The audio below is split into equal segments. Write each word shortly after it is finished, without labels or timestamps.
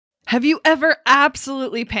Have you ever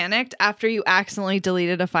absolutely panicked after you accidentally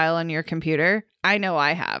deleted a file on your computer? I know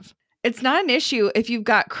I have. It's not an issue if you've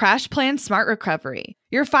got CrashPlan Smart Recovery.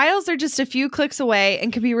 Your files are just a few clicks away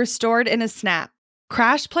and can be restored in a snap.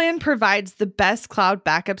 CrashPlan provides the best cloud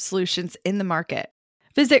backup solutions in the market.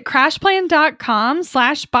 Visit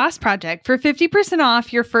crashplan.com/bossproject for 50%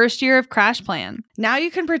 off your first year of CrashPlan. Now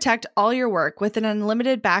you can protect all your work with an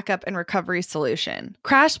unlimited backup and recovery solution.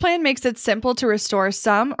 CrashPlan makes it simple to restore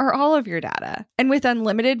some or all of your data. And with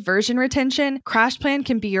unlimited version retention, CrashPlan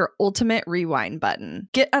can be your ultimate rewind button.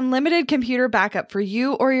 Get unlimited computer backup for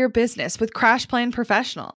you or your business with CrashPlan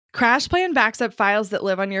Professional. CrashPlan backs up files that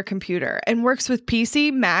live on your computer and works with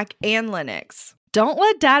PC, Mac, and Linux. Don't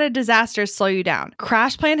let data disasters slow you down.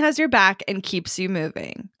 CrashPlan has your back and keeps you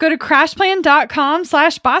moving. Go to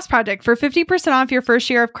crashplan.com/bossproject for 50% off your first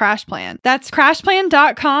year of CrashPlan. That's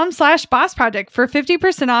crashplan.com/bossproject for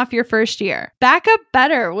 50% off your first year. Back up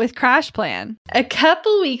better with CrashPlan. A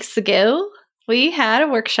couple weeks ago, we had a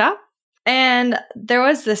workshop and there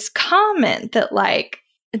was this comment that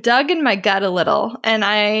dug in my gut a little, and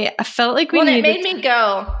I felt like it made me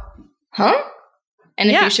go, huh? And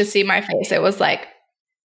if you should see my face, it was like,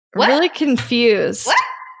 what? Really confused. What?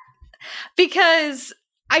 Because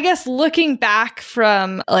I guess looking back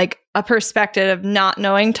from a perspective of not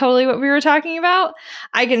knowing totally what we were talking about,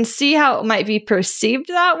 I can see how it might be perceived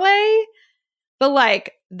that way. But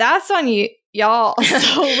that's on you. Y'all,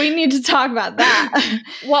 so we need to talk about that.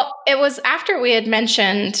 Well, it was after we had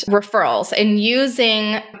mentioned referrals and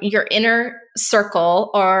using your inner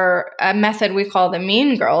circle, or a method we call the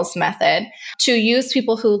Mean Girls method, to use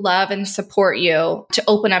people who love and support you to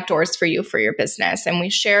open up doors for you for your business. And we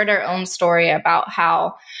shared our own story about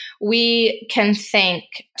how we can thank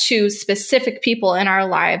two specific people in our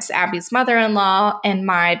lives, Abby's mother-in-law and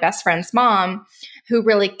my best friend's mom, who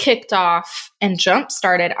really kicked off and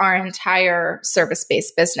jump-started our entire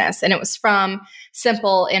service-based business. And it was from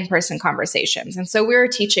simple in-person conversations. And so we were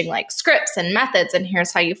teaching scripts and methods, and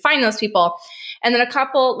here's how you find those people. And then a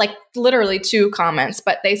couple, literally 2 comments,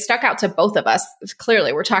 but they stuck out to both of us.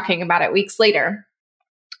 Clearly, we're talking about it weeks later,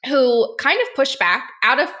 who kind of pushed back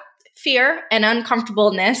out of fear and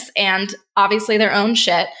uncomfortableness and obviously their own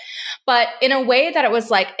shit, but in a way that it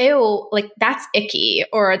was ew, that's icky,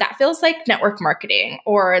 or that feels like network marketing,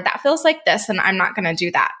 or that feels like this, and I'm not going to do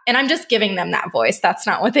that. And I'm just giving them that voice. That's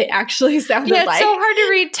not what they actually sounded like. Yeah, it's so hard to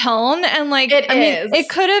read tone. And it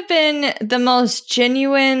could have been the most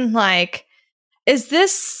genuine, is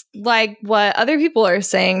this what other people are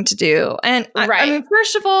saying to do? And right. I mean,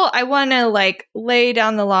 first of all, I want to lay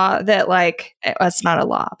down the law that it's not a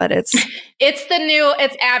law, but it's it's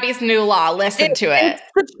Abby's new law. Listen to it. It's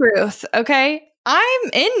the truth. Okay. I'm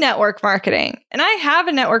in network marketing and I have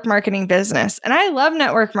a network marketing business and I love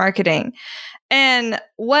network marketing. And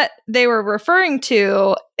what they were referring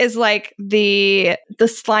to is the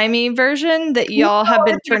slimy version that y'all have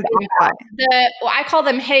been turned off by. I call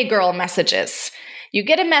them "Hey girl" messages. You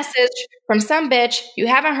get a message from some bitch you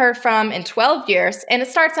haven't heard from in 12 years, and it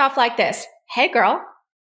starts off like this: "Hey girl,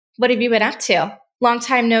 what have you been up to? Long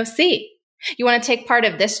time no see. You want to take part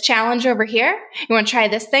of this challenge over here? You want to try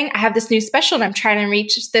this thing? I have this new special and I'm trying to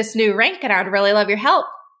reach this new rank and I would really love your help.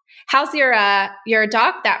 How's your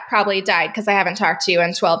dog that probably died because I haven't talked to you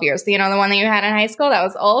in 12 years? You know, the one that you had in high school that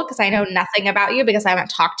was old because I know nothing about you because I haven't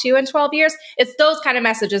talked to you in 12 years. It's those kind of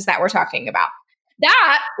messages that we're talking about.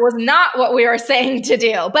 That was not what we were saying to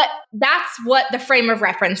do, but that's what the frame of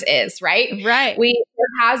reference is, right? Right. There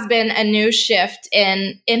has been a new shift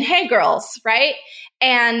in Hey Girls, right?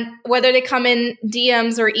 And whether they come in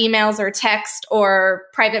DMs or emails or text or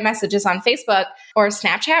private messages on Facebook or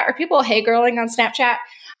Snapchat, or people hey girling on Snapchat,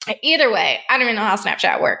 either way, I don't even know how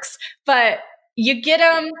Snapchat works, but you get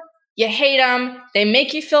them, you hate them, they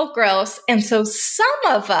make you feel gross. And so some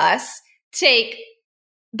of us take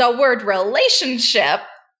the word relationship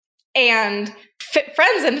and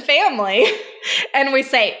friends and family and we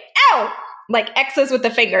say, oh, like X's with the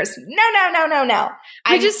fingers. No.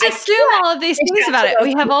 We just assume all of these things about it.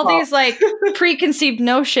 We have all these preconceived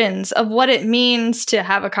notions of what it means to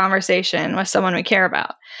have a conversation with someone we care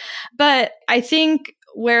about. But I think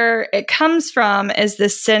where it comes from is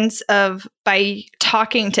this sense of, by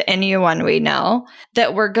talking to anyone we know,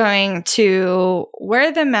 that we're going to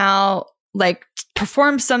wear them out,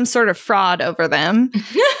 perform some sort of fraud over them,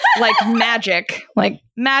 like magic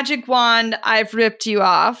wand, I've ripped you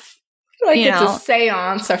off. A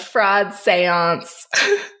seance, a fraud seance.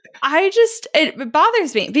 It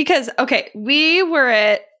bothers me because, we were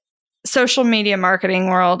at Social Media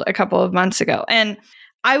Marketing World a couple of months ago, and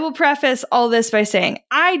I will preface all this by saying,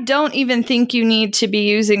 I don't even think you need to be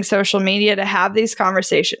using social media to have these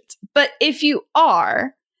conversations. But if you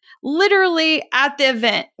are literally at the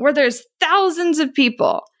event where there's thousands of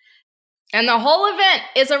people, and the whole event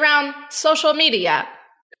is around social media,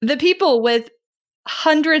 the people with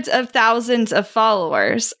hundreds of thousands of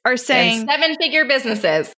followers are saying, and 7-figure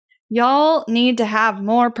businesses, y'all need to have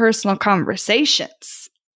more personal conversations.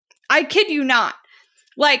 I kid you not.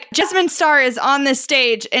 Like, Jasmine Star is on this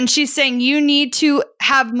stage and she's saying you need to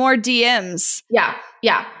have more DMs. Yeah.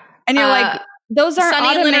 And you're like, those aren't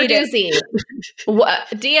Sunny automated.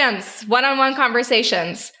 DMs, one-on-one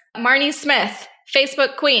conversations. Marnie Smith,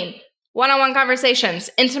 Facebook queen, one-on-one conversations,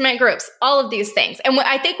 intimate groups, all of these things. And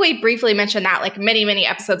I think we briefly mentioned that like many, many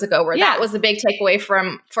episodes ago where that was the big takeaway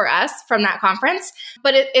for us from that conference.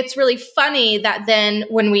 But it's really funny that then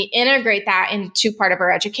when we integrate that into part of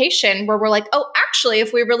our education where we're like, oh, actually,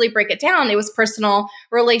 if we really break it down, it was personal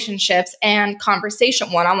relationships and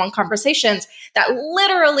conversation, one-on-one conversations that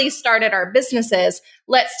literally started our businesses.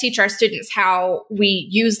 Let's teach our students how we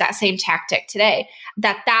use that same tactic today.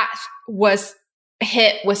 That was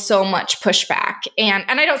hit with so much pushback. And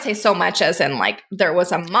I don't say so much as in like there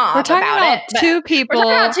was a mob about it. Two people. We're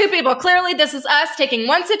talking about two people. Clearly, this is us taking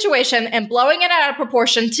one situation and blowing it out of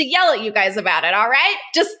proportion to yell at you guys about it. All right?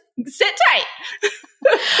 Just sit tight.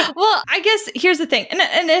 Well, I guess here's the thing.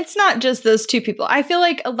 And it's not just those two people. I feel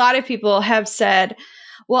like a lot of people have said,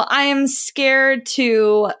 well, I am scared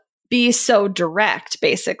to be so direct,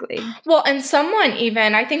 basically. Well, and someone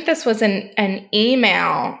even, I think this was an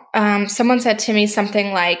email, someone said to me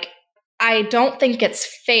something like, I don't think it's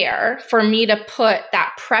fair for me to put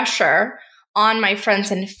that pressure on my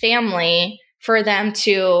friends and family for them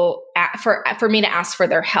to, for me to ask for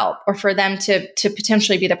their help or for them to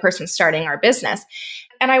potentially be the person starting our business.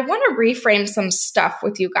 And I want to reframe some stuff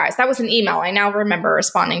with you guys. That was an email. I now remember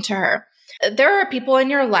responding to her. There are people in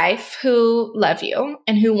your life who love you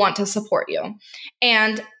and who want to support you.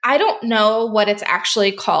 And I don't know what it's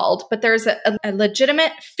actually called, but there's a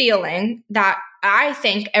legitimate feeling that I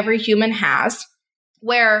think every human has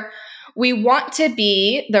where we want to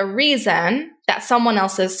be the reason that someone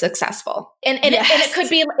else is successful. And it could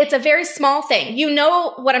be, it's a very small thing. You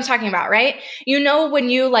know what I'm talking about, right? You know, when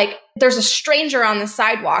you like, there's a stranger on the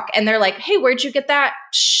sidewalk and they're like, hey, where'd you get that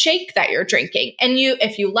shake that you're drinking? And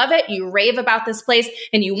if you love it, you rave about this place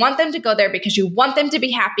and you want them to go there because you want them to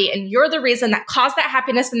be happy. And you're the reason that caused that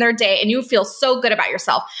happiness in their day. And you feel so good about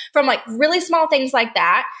yourself. From like really small things like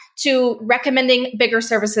that to recommending bigger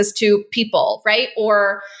services to people, right?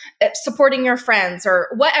 Or supporting your friends or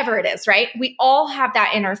whatever it is, right? We all have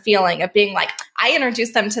that inner feeling of being like, I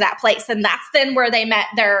introduced them to that place and that's then where they met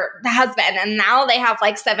their husband and now they have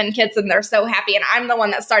like 7 kids and they're so happy and I'm the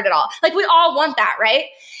one that started all. Like we all want that, right?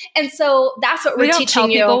 And so that's what we're teaching you.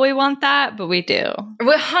 We don't tell people we want that, but we do.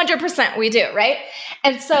 100% we do, right?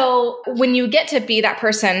 And so when you get to be that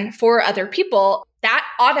person for other people, that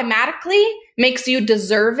automatically makes you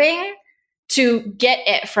deserving to get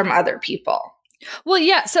it from other people. Well,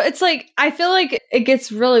 yeah. So it's like, I feel like it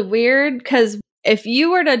gets really weird because if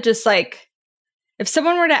you were to just like, if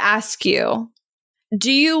someone were to ask you,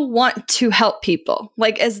 do you want to help people?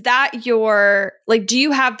 Like, is that your, like, do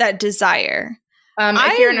you have that desire?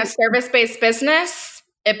 If you're in a service-based business,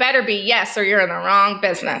 it better be yes, or you're in the wrong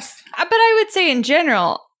business. But I would say in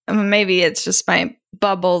general, maybe it's just my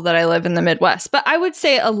bubble that I live in the Midwest, but I would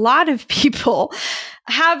say a lot of people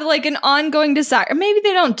have like an ongoing desire. Maybe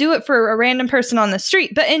they don't do it for a random person on the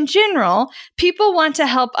street, but in general, people want to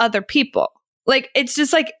help other people. Like it's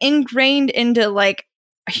just like ingrained into like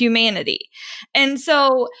humanity. And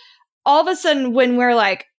so all of a sudden when we're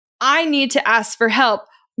like, I need to ask for help,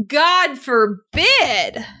 God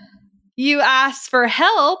forbid you ask for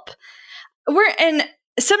help. And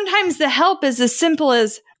sometimes the help is as simple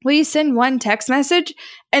as, will you send one text message?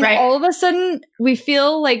 And all of a sudden we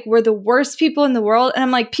feel like we're the worst people in the world. And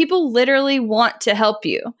I'm like, people literally want to help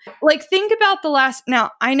you. Like think about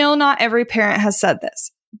now I know not every parent has said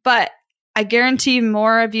this, but I guarantee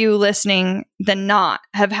more of you listening than not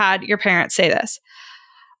have had your parents say this.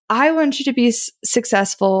 I want you to be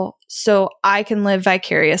successful so I can live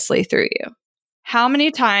vicariously through you. How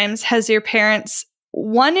many times has your parents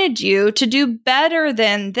wanted you to do better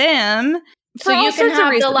than them? So you can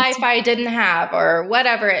have the life I didn't have or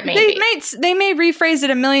whatever it may be. They may rephrase it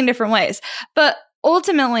a million different ways, but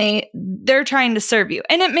ultimately they're trying to serve you.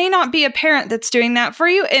 And it may not be a parent that's doing that for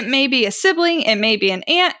you. It may be a sibling. It may be an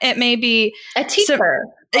aunt. It may be a teacher.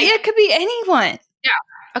 It could be anyone. Yeah.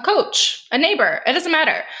 A coach, a neighbor. It doesn't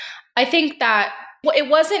matter. I think that it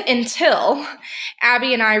wasn't until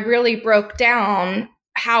Abby and I really broke down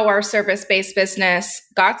how our service-based business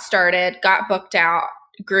got started, got booked out,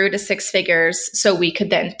 grew to 6 figures so we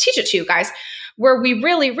could then teach it to you guys, where we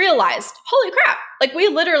really realized, holy crap, like we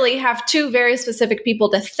literally have 2 very specific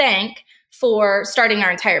people to thank for starting our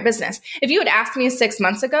entire business. If you had asked me 6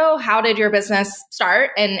 months ago, how did your business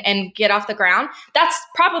start and get off the ground? That's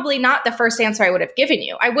probably not the first answer I would have given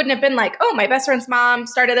you. I wouldn't have been like, oh, my best friend's mom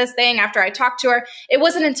started this thing after I talked to her. It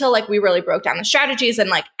wasn't until like we really broke down the strategies and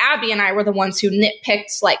like Abby and I were the ones who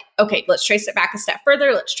nitpicked like, okay, let's trace it back a step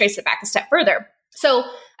further. Let's trace it back a step further. So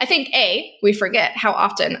I think we forget how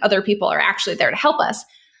often other people are actually there to help us.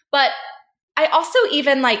 But I also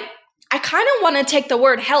even like, I kind of want to take the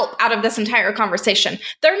word help out of this entire conversation.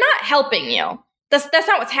 They're not helping you. That's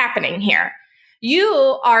not what's happening here.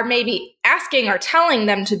 You are maybe asking or telling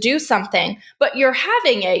them to do something, but you're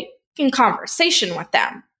having a conversation with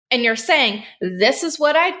them. And you're saying, this is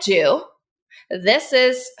what I do. This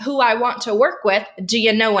is who I want to work with. Do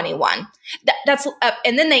you know anyone?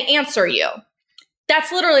 And then they answer you.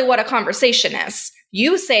 That's literally what a conversation is.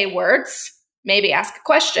 You say words, maybe ask a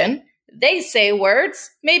question. They say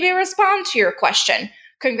words, maybe respond to your question.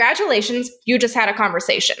 Congratulations, you just had a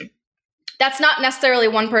conversation. That's not necessarily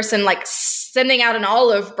one person like sending out an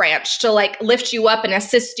olive branch to like lift you up and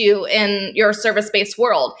assist you in your service-based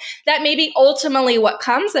world. That may be ultimately what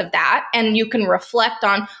comes of that. And you can reflect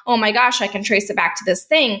on, oh my gosh, I can trace it back to this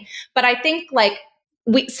thing. But I think like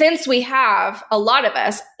since we have, a lot of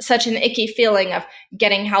us, such an icky feeling of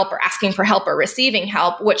getting help or asking for help or receiving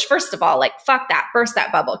help, which first of all, like, fuck that, burst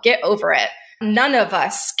that bubble, get over it. None of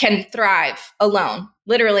us can thrive alone.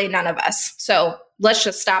 Literally none of us. So let's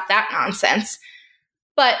just stop that nonsense.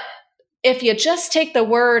 But if you just take the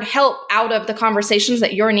word help out of the conversations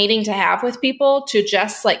that you're needing to have with people to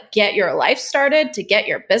just like get your life started, to get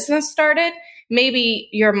your business started, maybe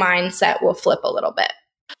your mindset will flip a little bit.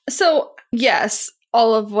 So yes,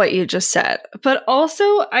 all of what you just said. But also,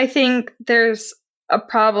 I think there's a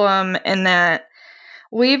problem in that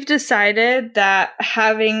we've decided that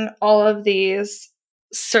having all of these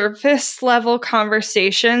surface level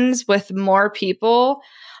conversations with more people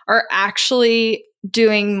are actually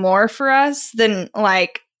doing more for us than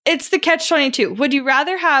like, it's the catch-22. Would you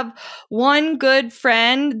rather have one good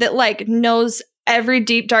friend that like knows every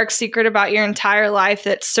deep, dark secret about your entire life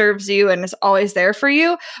that serves you and is always there for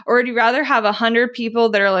you? Or would you rather have 100 people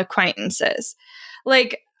that are acquaintances?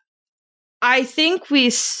 Like, I think we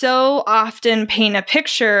so often paint a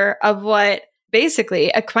picture of what basically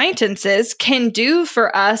acquaintances can do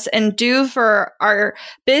for us and do for our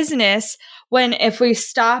business, when if we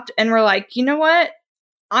stopped and we're like, you know what?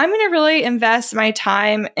 I'm going to really invest my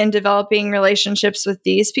time in developing relationships with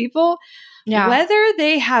these people. Yeah. Whether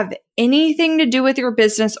they have anything to do with your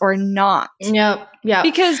business or not. Yep.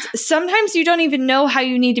 Because sometimes you don't even know how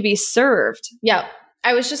you need to be served. Yep.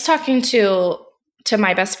 I was just talking to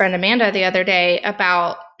my best friend Amanda the other day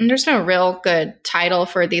about, and there's no real good title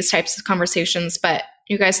for these types of conversations, but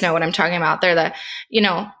you guys know what I'm talking about. They're the,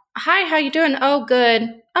 hi, how you doing? Oh, good.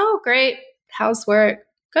 Oh, great. How's work?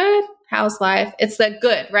 Good. How's life? It's the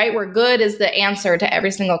good, right? Where good is the answer to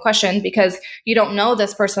every single question because you don't know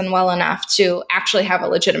this person well enough to actually have a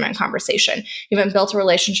legitimate conversation. You haven't built a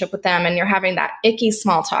relationship with them and you're having that icky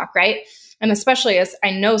small talk, right? And especially as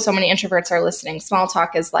I know so many introverts are listening, small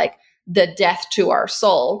talk is like the death to our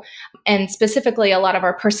soul. And specifically, a lot of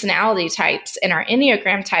our personality types and our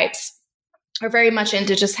Enneagram types are very much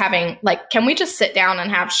into just having like, can we just sit down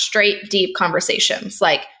and have straight, deep conversations?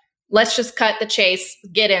 Like, let's just cut the chase,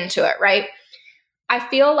 get into it, right? I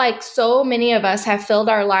feel like so many of us have filled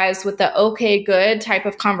our lives with the okay, good type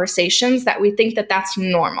of conversations that we think that that's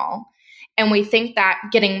normal. And we think that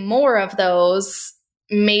getting more of those,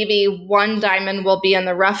 maybe one diamond will be in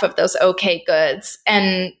the rough of those okay, goods.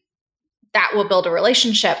 And that will build a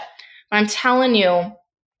relationship. But I'm telling you,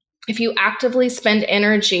 if you actively spend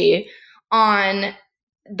energy on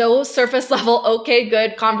those surface level, okay,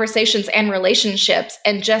 good conversations and relationships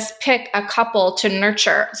and just pick a couple to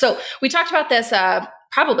nurture. So we talked about this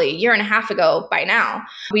probably a year and a half ago by now.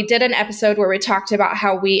 We did an episode where we talked about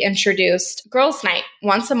how we introduced girls' night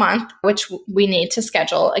once a month, which we need to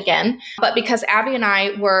schedule again. But because Abby and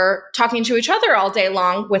I were talking to each other all day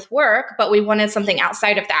long with work, but we wanted something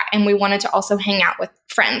outside of that. And we wanted to also hang out with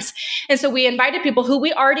friends. And so we invited people who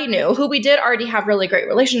we already knew, who we did already have really great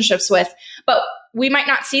relationships with, but we might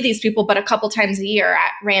not see these people but a couple times a year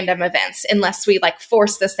at random events unless we like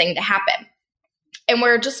force this thing to happen. And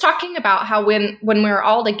we're just talking about how when we're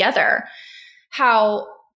all together, how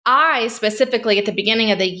I specifically at the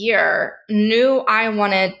beginning of the year knew I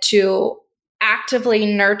wanted to actively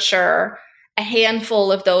nurture a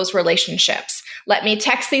handful of those relationships. Let me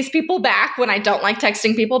text these people back when I don't like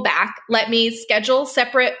texting people back. Let me schedule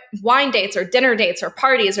separate wine dates or dinner dates or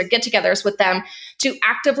parties or get-togethers with them to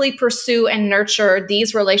actively pursue and nurture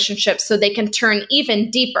these relationships so they can turn even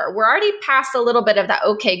deeper. We're already past a little bit of that,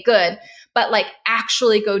 okay, good, but like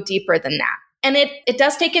actually go deeper than that. And it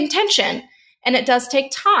does take intention and it does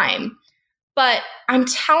take time. But I'm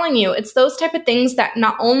telling you, it's those type of things that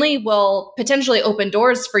not only will potentially open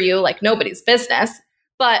doors for you like nobody's business,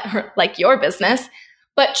 but like your business,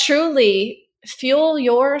 but truly fuel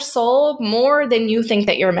your soul more than you think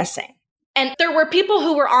that you're missing. And there were people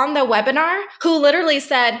who were on the webinar who literally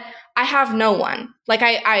said, I have no one. Like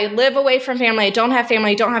I live away from family. I don't have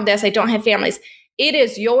family. I don't have this. I don't have families. It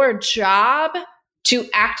is your job to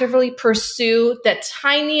actively pursue the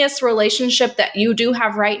tiniest relationship that you do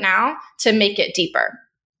have right now to make it deeper.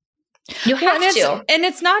 You have to. And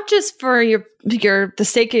it's not just for the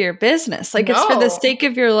sake of your business. Like it's for the sake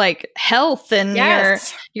of your like health and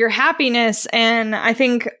your happiness. And I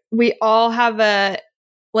think we all have a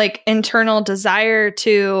like internal desire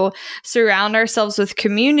to surround ourselves with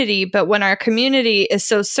community. But when our community is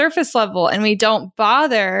so surface level and we don't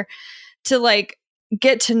bother to like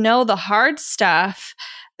get to know the hard stuff,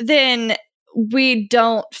 then we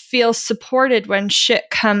don't feel supported when shit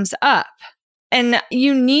comes up. And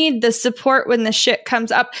you need the support when the shit comes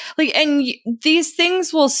up. Like, and these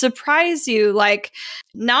things will surprise you. Like,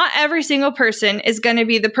 not every single person is going to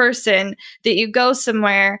be the person that you go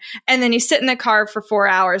somewhere and then you sit in the car for 4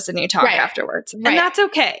 hours and you talk afterwards. And that's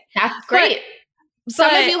okay. That's great.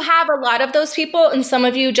 Some of you have a lot of those people and some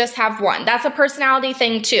of you just have one. That's a personality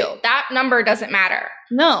thing too. That number doesn't matter.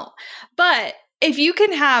 No, but if you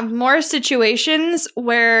can have more situations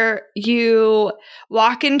where you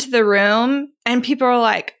walk into the room and people are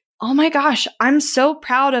like, oh my gosh, I'm so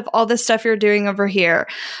proud of all the stuff you're doing over here.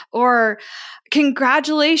 Or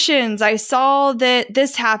congratulations, I saw that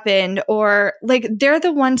this happened. Or like they're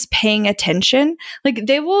the ones paying attention. Like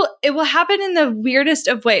it will happen in the weirdest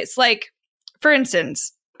of ways. Like, for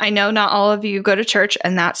instance, I know not all of you go to church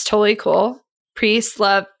and that's totally cool. Peace,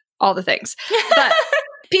 love, all the things. But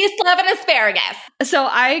peace, love, and asparagus. So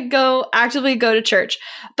I actively go to church.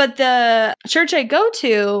 But the church I go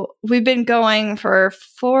to, we've been going for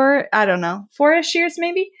 4-ish years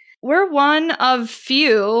maybe. We're one of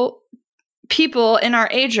few people in our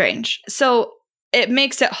age range. So it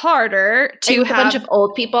makes it harder to have a bunch of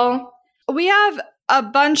old people. We have a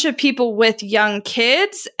bunch of people with young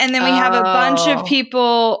kids, and then we have a bunch of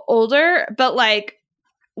people older, but like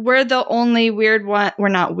we're the only weird one. We're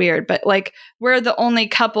not weird, but like we're the only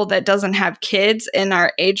couple that doesn't have kids in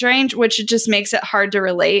our age range, which just makes it hard to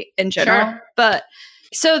relate in general. Sure. But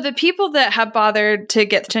so the people that have bothered to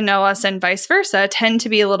get to know us and vice versa tend to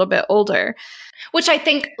be a little bit older. Which I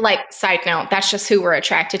think, like, side note, that's just who we're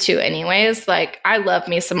attracted to anyways. Like, I love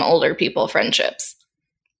me some older people friendships.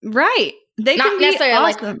 Right. They not can be necessarily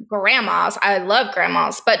awesome. Like grandmas. I love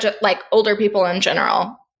grandmas, but just like older people in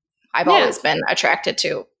general. I've always been attracted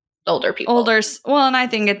to older people. Well, and I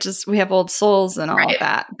think we have old souls and all of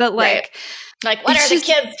that. But like, like what are the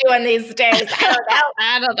kids doing these days?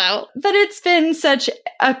 I don't know. But it's been such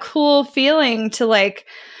a cool feeling to like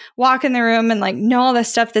walk in the room and like know all the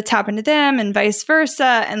stuff that's happened to them and vice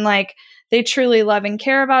versa. And like they truly love and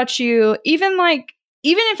care about you. Even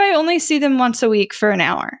if I only see them once a week for an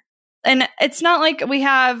hour. And it's not like we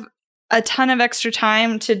have a ton of extra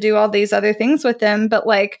time to do all these other things with them, but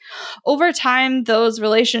like over time, those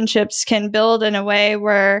relationships can build in a way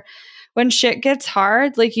where when shit gets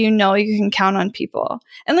hard, like, you can count on people.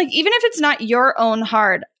 And like, even if it's not your own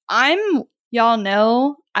hard, y'all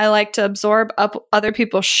know I like to absorb up other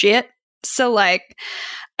people's shit. So like,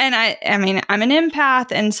 and I mean, I'm an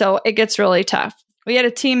empath. And so it gets really tough. We had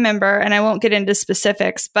a team member, and I won't get into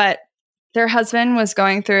specifics, but their husband was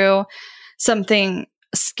going through something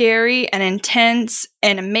scary and intense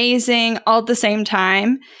and amazing all at the same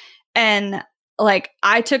time. And like,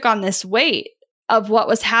 I took on this weight of what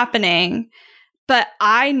was happening, but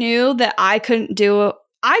I knew that I couldn't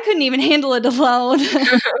even handle it alone.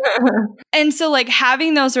 And so like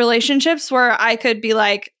having those relationships where I could be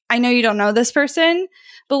like, I know you don't know this person,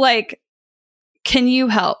 but like, can you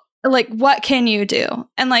help? Like, what can you do?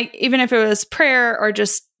 And like, even if it was prayer or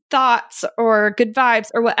just thoughts or good vibes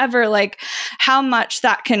or whatever, like how much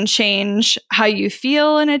that can change how you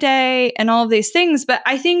feel in a day and all of these things. But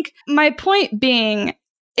I think my point being,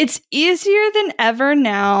 it's easier than ever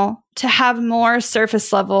now to have more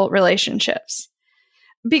surface level relationships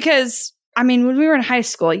because I mean, when we were in high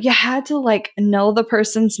school, you had to like know the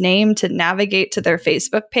person's name to navigate to their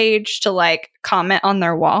Facebook page to like comment on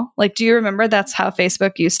their wall. Like, do you remember that's how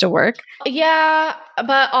Facebook used to work? Yeah,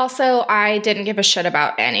 but also I didn't give a shit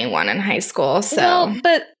about anyone in high school. So, well,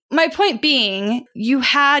 but my point being, you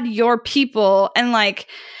had your people, and like,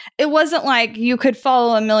 it wasn't like you could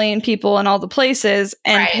follow a million people in all the places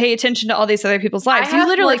and pay attention to all these other people's lives. You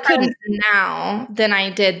literally couldn't now than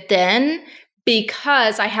I did then,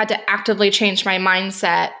 because I had to actively change my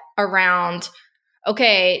mindset around,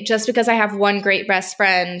 okay, just because I have one great best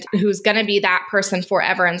friend who's going to be that person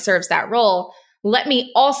forever and serves that role, let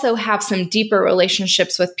me also have some deeper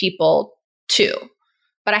relationships with people too.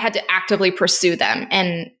 But I had to actively pursue them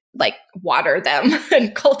and like water them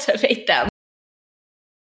and cultivate them.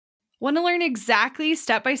 Want to learn exactly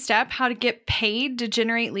step by step how to get paid to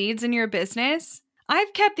generate leads in your business?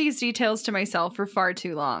 I've kept these details to myself for far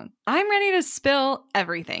too long. I'm ready to spill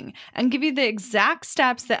everything and give you the exact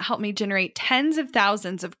steps that help me generate tens of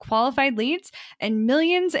thousands of qualified leads and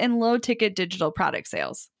millions in low-ticket digital product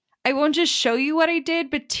sales. I won't just show you what I did,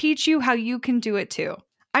 but teach you how you can do it too.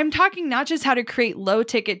 I'm talking not just how to create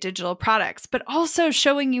low-ticket digital products, but also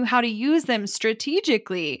showing you how to use them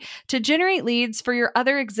strategically to generate leads for your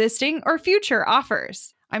other existing or future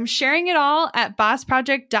offers. I'm sharing it all at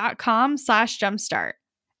bossproject.com/jumpstart,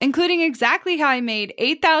 including exactly how I made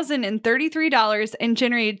 $8,033 and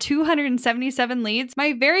generated 277 leads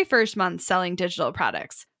my very first month selling digital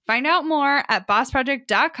products. Find out more at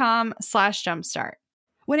bossproject.com/jumpstart.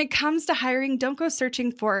 When it comes to hiring, don't go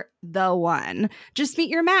searching for the one. Just meet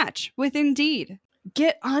your match with Indeed.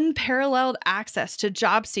 Get unparalleled access to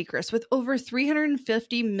job seekers with over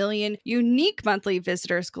 350 million unique monthly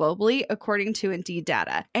visitors globally, according to Indeed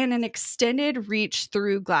data, and an extended reach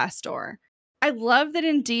through Glassdoor. I love that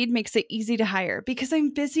Indeed makes it easy to hire because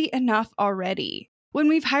I'm busy enough already. When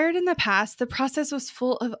we've hired in the past, the process was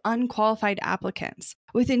full of unqualified applicants.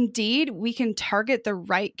 With Indeed, we can target the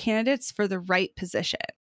right candidates for the right position.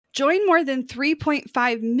 Join more than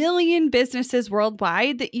 3.5 million businesses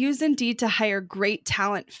worldwide that use Indeed to hire great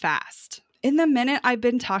talent fast. In the minute I've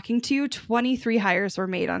been talking to you, 23 hires were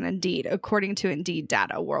made on Indeed, according to Indeed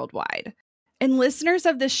data worldwide. And listeners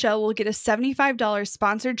of this show will get a $75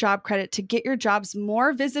 sponsored job credit to get your jobs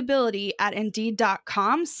more visibility at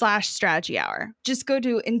Indeed.com/strategy hour. Just go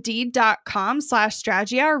to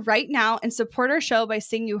Indeed.com/strategy hour right now and support our show by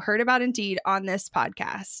saying you heard about Indeed on this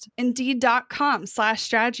podcast.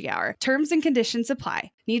 Indeed.com/strategy hour. Terms and conditions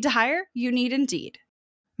apply. Need to hire? You need Indeed.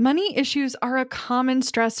 Money issues are a common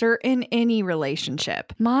stressor in any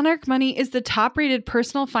relationship. Monarch Money is the top-rated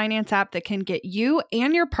personal finance app that can get you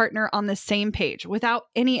and your partner on the same page without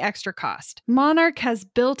any extra cost. Monarch has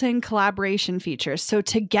built-in collaboration features, so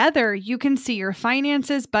together you can see your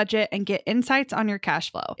finances, budget, and get insights on your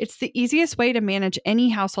cash flow. It's the easiest way to manage any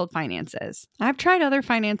household finances. I've tried other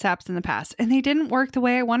finance apps in the past, and they didn't work the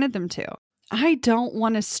way I wanted them to. I don't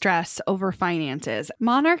want to stress over finances.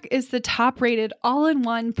 Monarch is the top-rated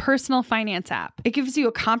all-in-one personal finance app. It gives you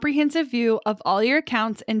a comprehensive view of all your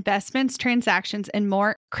accounts, investments, transactions, and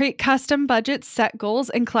more. Create custom budgets, set goals,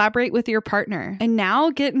 and collaborate with your partner. And now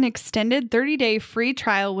get an extended 30-day free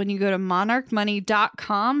trial when you go to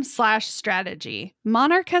monarchmoney.com/strategy.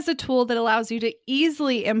 Monarch has a tool that allows you to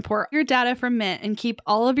easily import your data from Mint and keep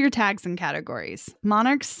all of your tags and categories.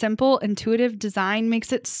 Monarch's simple, intuitive design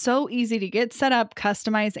makes it so easy to get set up,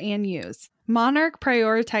 customize, and use. Monarch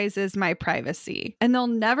prioritizes my privacy, and they'll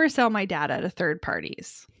never sell my data to third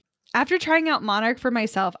parties. After trying out Monarch for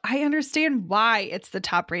myself, I understand why it's the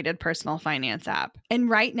top-rated personal finance app. And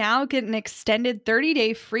right now, get an extended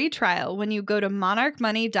 30-day free trial when you go to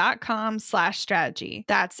monarchmoney.com/strategy.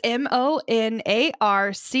 That's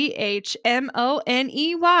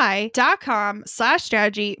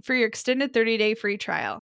monarchmoney.com/strategy for your extended 30-day free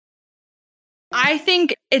trial. I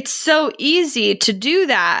think it's so easy to do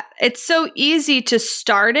that. It's so easy to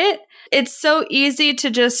start it. It's so easy to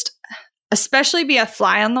just especially be a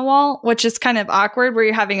fly on the wall, which is kind of awkward where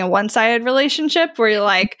you're having a one-sided relationship where you're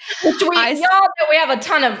like, y'all know we have a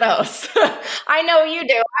ton of those. I know you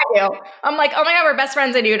do. I do. I'm like, oh my God, we're best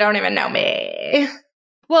friends and you don't even know me.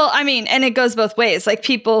 Well, I mean, and it goes both ways. Like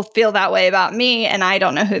people feel that way about me and I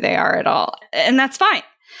don't know who they are at all. And that's fine.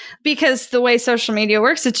 Because the way social media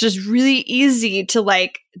works, it's just really easy to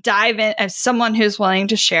like dive in as someone who's willing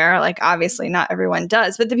to share. Like obviously not everyone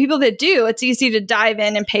does, but the people that do, it's easy to dive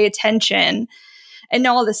in and pay attention and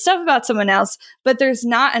know all this stuff about someone else, but there's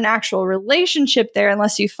not an actual relationship there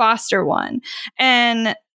unless you foster one.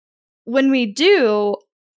 And when we do,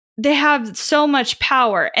 they have so much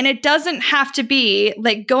power. And it doesn't have to be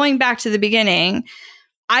like going back to the beginning.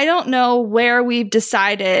 I don't know where we've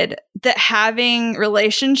decided that having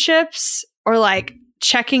relationships or like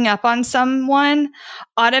checking up on someone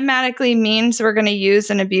automatically means we're going to use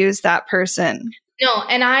and abuse that person. No,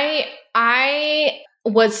 and I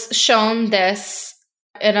was shown this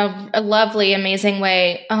in a lovely, amazing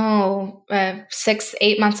way.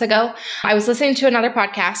 6-8 months ago, I was listening to another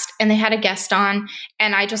podcast and they had a guest on,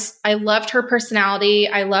 and I loved her personality.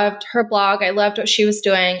 I loved her blog. I loved what she was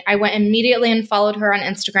doing. I went immediately and followed her on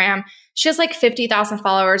Instagram. She has like 50,000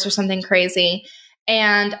 followers or something crazy.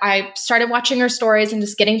 And I started watching her stories and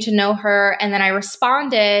just getting to know her. And then I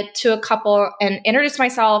responded to a couple and introduced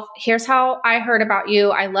myself. Here's how I heard about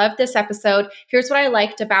you. I love this episode. Here's what I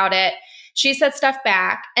liked about it. She said stuff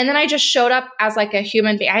back. And then I just showed up as like a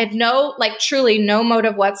human being. I had truly no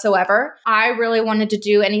motive whatsoever. I really wanted to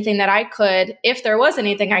do anything that I could, if there was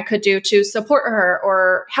anything I could do to support her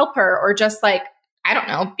or help her or just like, I don't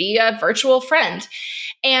know, be a virtual friend.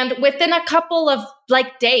 And within a couple of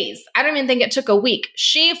like days, I don't even think it took a week,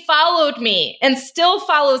 she followed me and still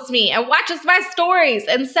follows me and watches my stories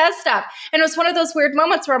and says stuff. And it was one of those weird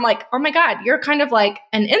moments where I'm like, oh my God, you're kind of like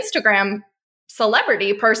an Instagram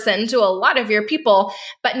celebrity person to a lot of your people,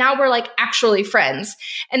 but now we're like actually friends.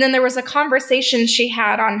 And then there was a conversation she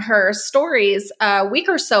had on her stories a week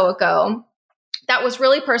or so ago that was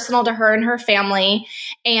really personal to her and her family,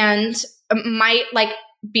 and might like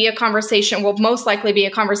be a conversation, will most likely be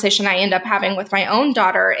a conversation I end up having with my own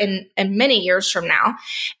daughter in many years from now.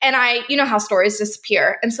 And you know how stories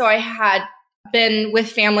disappear. And so I had been with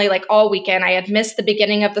family like all weekend. I had missed the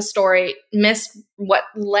beginning of the story, missed what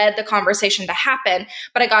led the conversation to happen,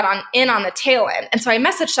 but I got on the tail end. And so I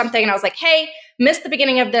messaged something and I was like, hey, missed the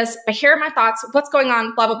beginning of this, but here are my thoughts. What's going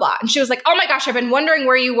on? Blah, blah, blah. And she was like, oh my gosh, I've been wondering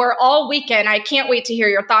where you were all weekend. I can't wait to hear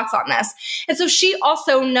your thoughts on this. And so she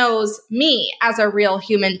also knows me as a real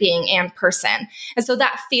human being and person. And so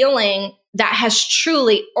that feeling that has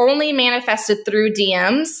truly only manifested through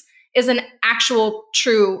DMs is an actual,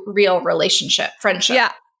 true, real relationship, friendship.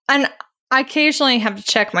 Yeah. And I occasionally have to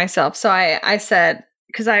check myself. So I said,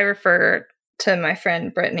 because I refer to my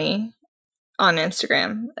friend Brittany on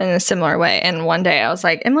Instagram in a similar way. And one day I was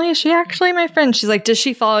like, Emily, is she actually my friend? She's like, does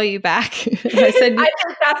she follow you back? And I said, I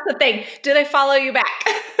think that's the thing. Do they follow you back?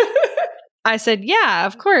 I said, yeah,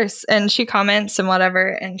 of course. And she comments and whatever.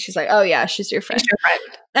 And she's like, oh yeah, she's your friend. She's your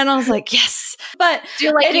friend. And I was like, yes. But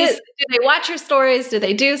do they watch your stories? Do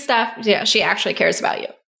they do stuff? Yeah, she actually cares about you.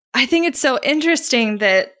 I think it's so interesting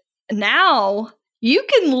that now you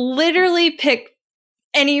can literally pick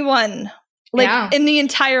anyone in the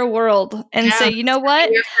entire world and say, you know what?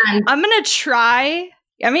 I'm going to try.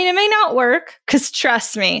 I mean, it may not work because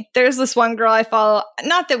trust me, there's this one girl I follow.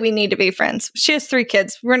 Not that we need to be friends. She has 3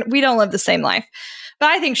 kids. We don't live the same life, but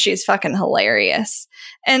I think she's fucking hilarious.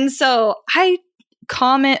 And so I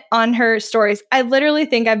comment on her stories. I literally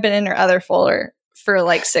think I've been in her other folder for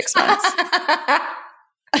like 6 months.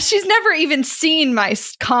 She's never even seen my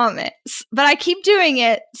comments, but I keep doing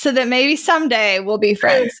it so that maybe someday we'll be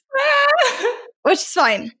friends, which is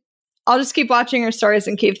fine. I'll just keep watching her stories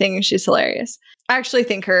and keep thinking she's hilarious. I actually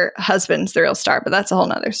think her husband's the real star, but that's a whole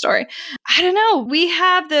nother story. I don't know. We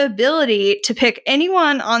have the ability to pick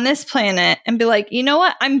anyone on this planet and be like, you know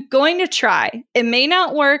what? I'm going to try. It may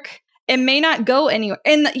not work. It may not go anywhere.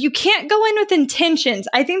 And you can't go in with intentions.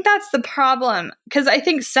 I think that's the problem. Because I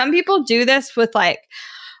think some people do this with like,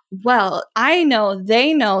 well, I know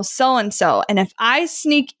they know so-and-so. And if I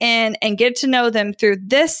sneak in and get to know them through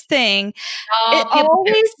this thing, it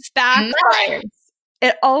always backfires.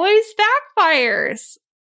 It always backfires.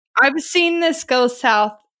 I've seen this go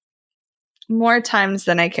south more times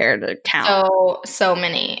than I care to count. So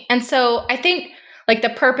many. And so I think like the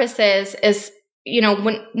purpose is, you know,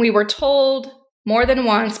 when we were told more than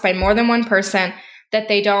once by more than one person that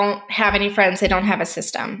they don't have any friends, they don't have a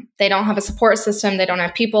system, they don't have a support system, they don't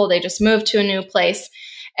have people, they just moved to a new place.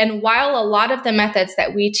 And while a lot of the methods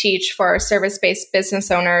that we teach for our service-based business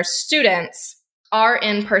owners, students are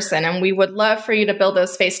in person, and we would love for you to build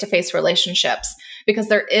those face-to-face relationships because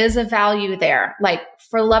there is a value there. Like,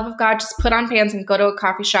 for the love of God, just put on pants and go to a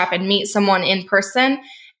coffee shop and meet someone in person.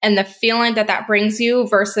 And the feeling that brings you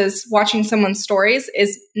versus watching someone's stories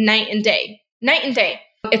is night and day. Night and day.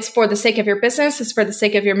 It's for the sake of your business. It's for the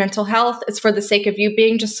sake of your mental health. It's for the sake of you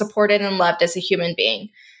being just supported and loved as a human being.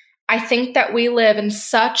 I think that we live in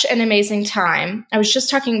such an amazing time. I was just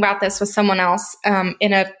talking about this with someone else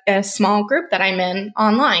in a small group that I'm in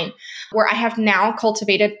online, where I have now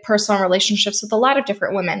cultivated personal relationships with a lot of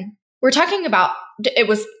different women. We're talking about, it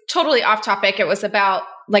was totally off topic. It was about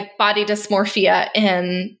like body dysmorphia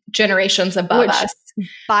in generations above us.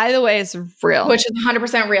 by the way, is real. Which is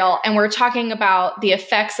 100% real. And we're talking about the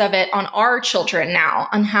effects of it on our children now,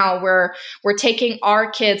 on how we're taking our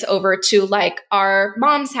kids over to like our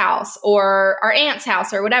mom's house or our aunt's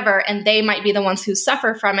house or whatever, and they might be the ones who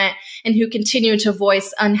suffer from it and who continue to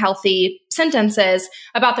voice unhealthy sentences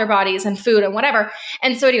about their bodies and food and whatever.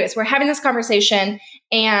 And so anyways, we're having this conversation,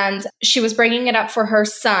 and she was bringing it up for her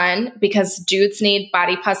son because dudes need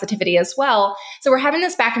body positivity as well. So we're having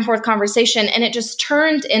this back and forth conversation, and it just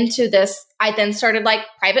turned into this. I then started like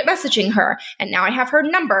private messaging her, and now I have her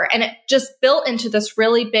number, and it just built into this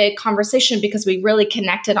really big conversation because we really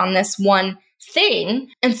connected on this one thing.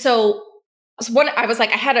 And so I was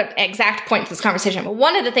like, I had an exact point to this conversation, but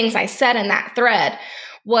one of the things I said in that thread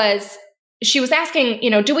was, she was asking,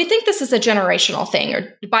 do we think this is a generational thing,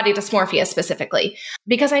 or body dysmorphia specifically?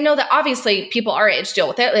 Because I know that obviously people our age deal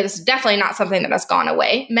with it. It is definitely not something that has gone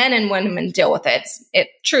away. Men and women deal with it. It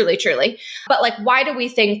truly, truly. But like, why do we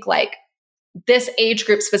think like this age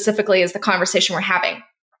group specifically is the conversation we're having?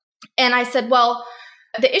 And I said, well,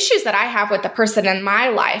 the issues that I have with the person in my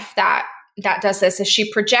life that does this is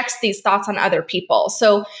she projects these thoughts on other people.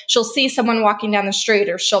 So she'll see someone walking down the street,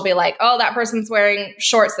 or she'll be like, oh, that person's wearing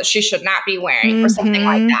shorts that she should not be wearing, or something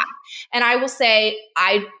like that. And I will say,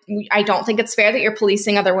 I don't think it's fair that you're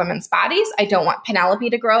policing other women's bodies. I don't want Penelope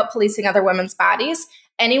to grow up policing other women's bodies.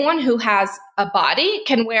 Anyone who has a body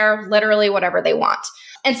can wear literally whatever they want.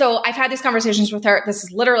 And so I've had these conversations with her. This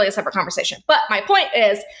is literally a separate conversation. But my point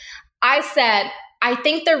is, I said, I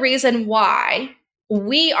think the reason why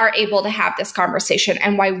we are able to have this conversation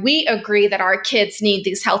and why we agree that our kids need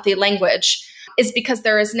these healthy language is because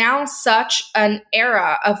there is now such an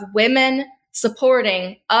era of women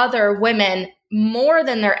supporting other women more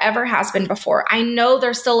than there ever has been before. I know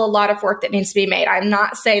there's still a lot of work that needs to be made. I'm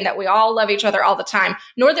not saying that we all love each other all the time,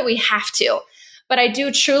 nor that we have to. But I do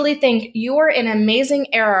truly think you are in an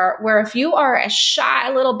amazing era where if you are a shy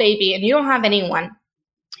little baby and you don't have anyone,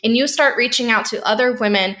 and you start reaching out to other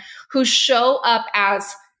women who show up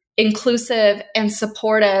as inclusive and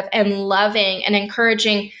supportive and loving and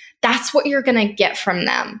encouraging, that's what you're going to get from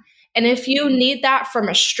them. And if you need that from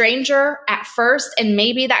a stranger at first, and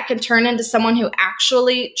maybe that can turn into someone who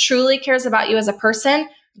actually truly cares about you as a person,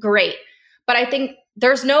 great. But I think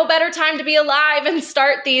there's no better time to be alive and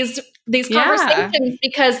start these conversations,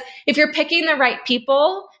 because if you're picking the right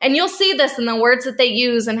people, and you'll see this in the words that they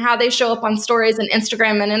use and how they show up on stories and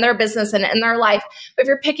Instagram and in their business and in their life. But if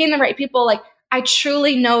you're picking the right people, like, I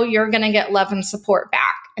truly know you're going to get love and support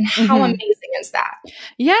back. And how amazing is that?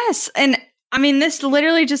 Yes. And I mean, this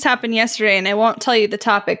literally just happened yesterday, and I won't tell you the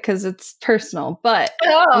topic because it's personal, but I'm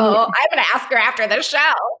going to ask her after the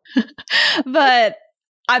show. But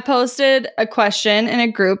I posted a question in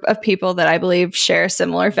a group of people that I believe share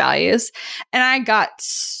similar values, and I got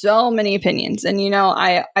so many opinions. And,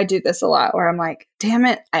 I do this a lot where I'm like, damn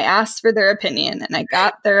it, I asked for their opinion and I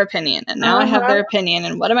got their opinion, and now I have their opinion,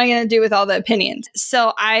 and what am I going to do with all the opinions?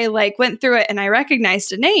 So I went through it, and I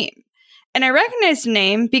recognized a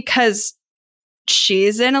name, because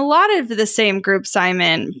she's in a lot of the same groups I'm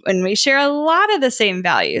in, and we share a lot of the same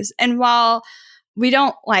values. And while we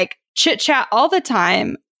don't chit chat all the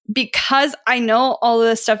time, because I know all of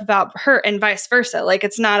this stuff about her and vice versa,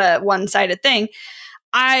 it's not a one-sided thing,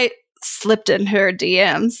 I slipped in her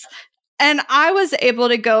DMs, and I was able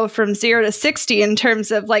to go from 0 to 60 in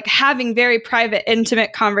terms of having very private,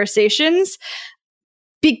 intimate conversations,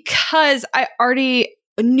 because I already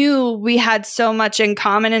knew we had so much in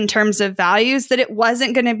common in terms of values that it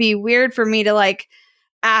wasn't going to be weird for me to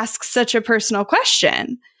ask such a personal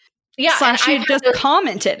question. Yeah. She just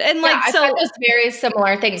commented. And I've had those very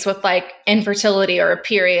similar things with infertility or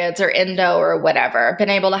periods or endo or whatever. Been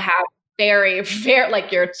able to have very, very,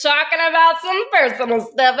 you're talking about some personal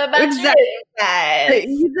stuff about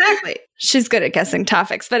Exactly. She's good at guessing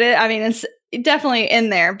topics, but it's definitely in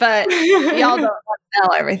there, but y'all don't know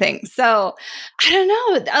everything. So I don't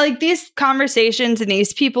know, these conversations and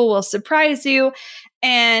these people will surprise you.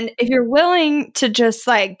 And if you're willing to just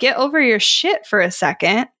get over your shit for a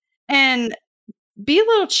second and be a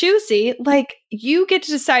little choosy, you get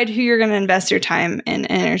to decide who you're going to invest your time and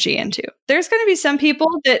energy into. There's going to be some people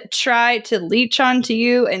that try to leech onto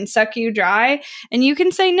you and suck you dry, and you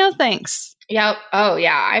can say no thanks. Yep. Oh,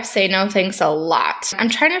 yeah. I say no thanks a lot. I'm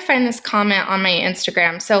trying to find this comment on my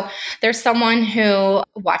Instagram. So there's someone who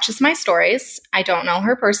watches my stories. I don't know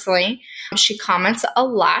her personally. She comments a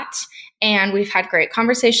lot, and we've had great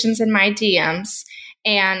conversations in my DMs.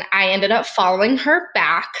 And I ended up following her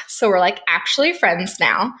back. So we're actually friends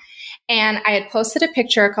now. And I had posted a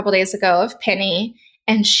picture a couple days ago of Penny.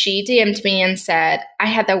 And she DM'd me and said, I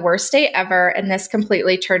had the worst day ever, and this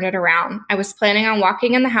completely turned it around. I was planning on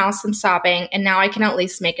walking in the house and sobbing, and now I can at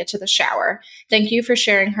least make it to the shower. Thank you for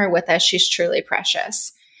sharing her with us. She's truly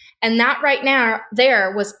precious. And that right now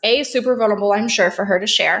there was super vulnerable, I'm sure, for her to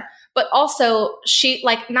share. But also she,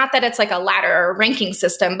 like, not that it's like a ladder or ranking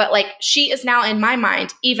system, but like she is now in my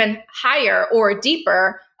mind even higher or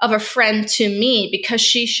deeper of a friend to me because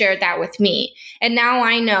she shared that with me. And now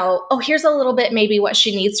I know, oh, here's a little bit maybe what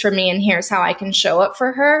she needs from me, and here's how I can show up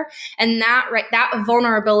for her. And that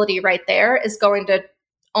vulnerability right there is going to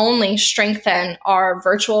only strengthen our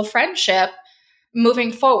virtual friendship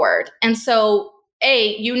moving forward. And so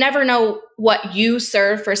you never know what you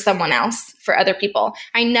serve for someone else, for other people.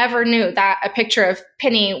 I never knew that a picture of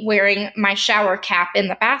Penny wearing my shower cap in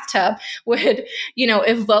the bathtub would,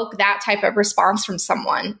 evoke that type of response from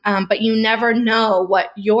someone. But you never know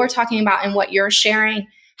what you're talking about and what you're sharing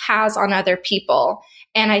has on other people.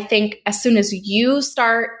 And I think as soon as you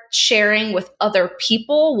start sharing with other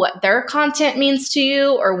people what their content means to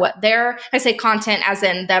you, or I say content as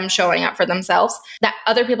in them showing up for themselves, that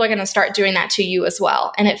other people are going to start doing that to you as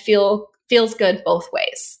well. And it feels good both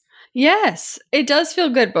ways. Yes, it does feel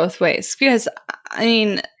good both ways, because I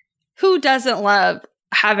mean, who doesn't love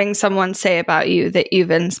having someone say about you that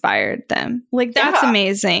you've inspired them? Like, that's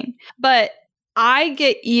amazing. But I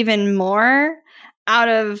get even more out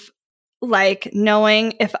of like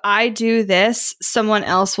knowing if I do this, someone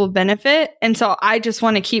else will benefit. And so I just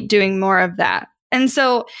want to keep doing more of that. And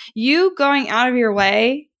so you going out of your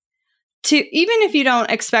way to, even if you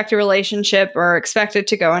don't expect a relationship or expect it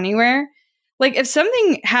to go anywhere, like if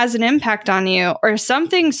something has an impact on you, or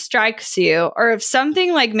something strikes you, or if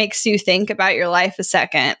something like makes you think about your life a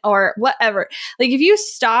second, or whatever, like if you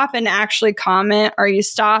stop and actually comment, or you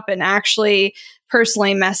stop and actually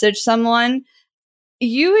personally message someone,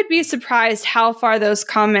 you would be surprised how far those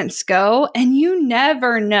comments go. And you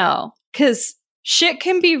never know, because shit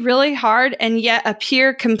can be really hard and yet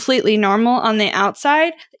appear completely normal on the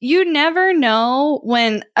outside. You never know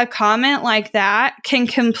when a comment like that can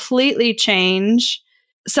completely change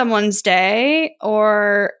someone's day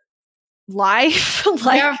or life.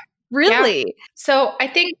 Really. Yeah. So I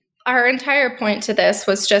think our entire point to this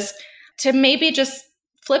was just to maybe just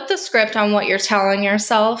flip the script on what you're telling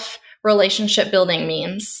yourself relationship building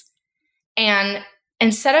means. And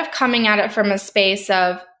instead of coming at it from a space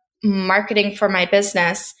of marketing for my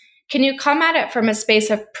business, can you come at it from a space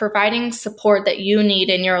of providing support that you need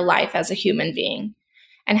in your life as a human being?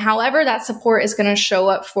 And however that support is going to show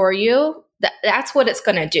up for you, that's what it's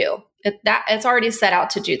going to do. It's already set out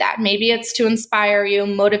to do that. Maybe it's to inspire you,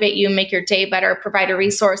 motivate you, make your day better, provide a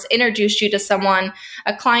resource, introduce you to someone,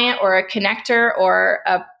 a client or a connector or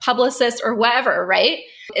a publicist or whatever, right?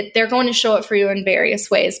 They're going to show up for you in various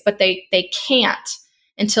ways, but they can't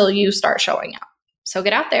until you start showing up. So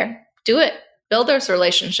get out there, do it, build those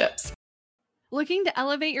relationships. Looking to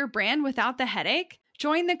elevate your brand without the headache?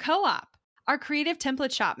 Join the Co-op, our creative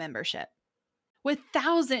template shop membership. With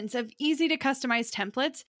thousands of easy to customize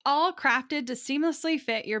templates, all crafted to seamlessly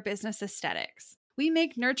fit your business aesthetics, we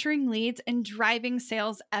make nurturing leads and driving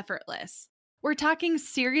sales effortless. We're talking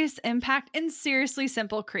serious impact and seriously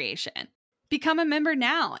simple creation. Become a member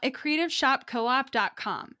now at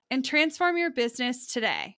creativeshopcoop.com and transform your business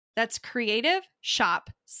today. That's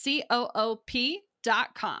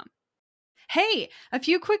creativeshopcoop.com. Hey, a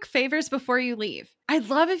few quick favors before you leave. I'd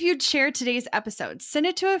love if you'd share today's episode, send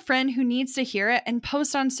it to a friend who needs to hear it, and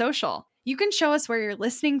post on social. You can show us where you're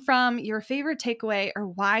listening from, your favorite takeaway, or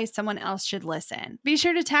why someone else should listen. Be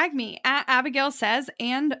sure to tag me at Abigail Says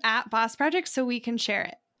and at Boss Project so we can share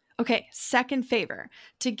it. Okay, second favor,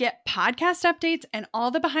 to get podcast updates and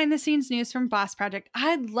all the behind the scenes news from Boss Project,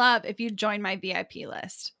 I'd love if you'd join my VIP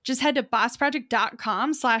list. Just head to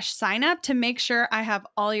bossproject.com/sign up to make sure I have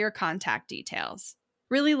all your contact details.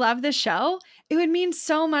 Really love the show? It would mean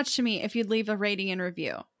so much to me if you'd leave a rating and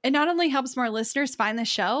review. It not only helps more listeners find the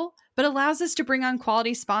show, but allows us to bring on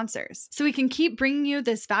quality sponsors so we can keep bringing you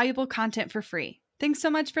this valuable content for free. Thanks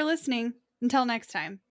so much for listening. Until next time.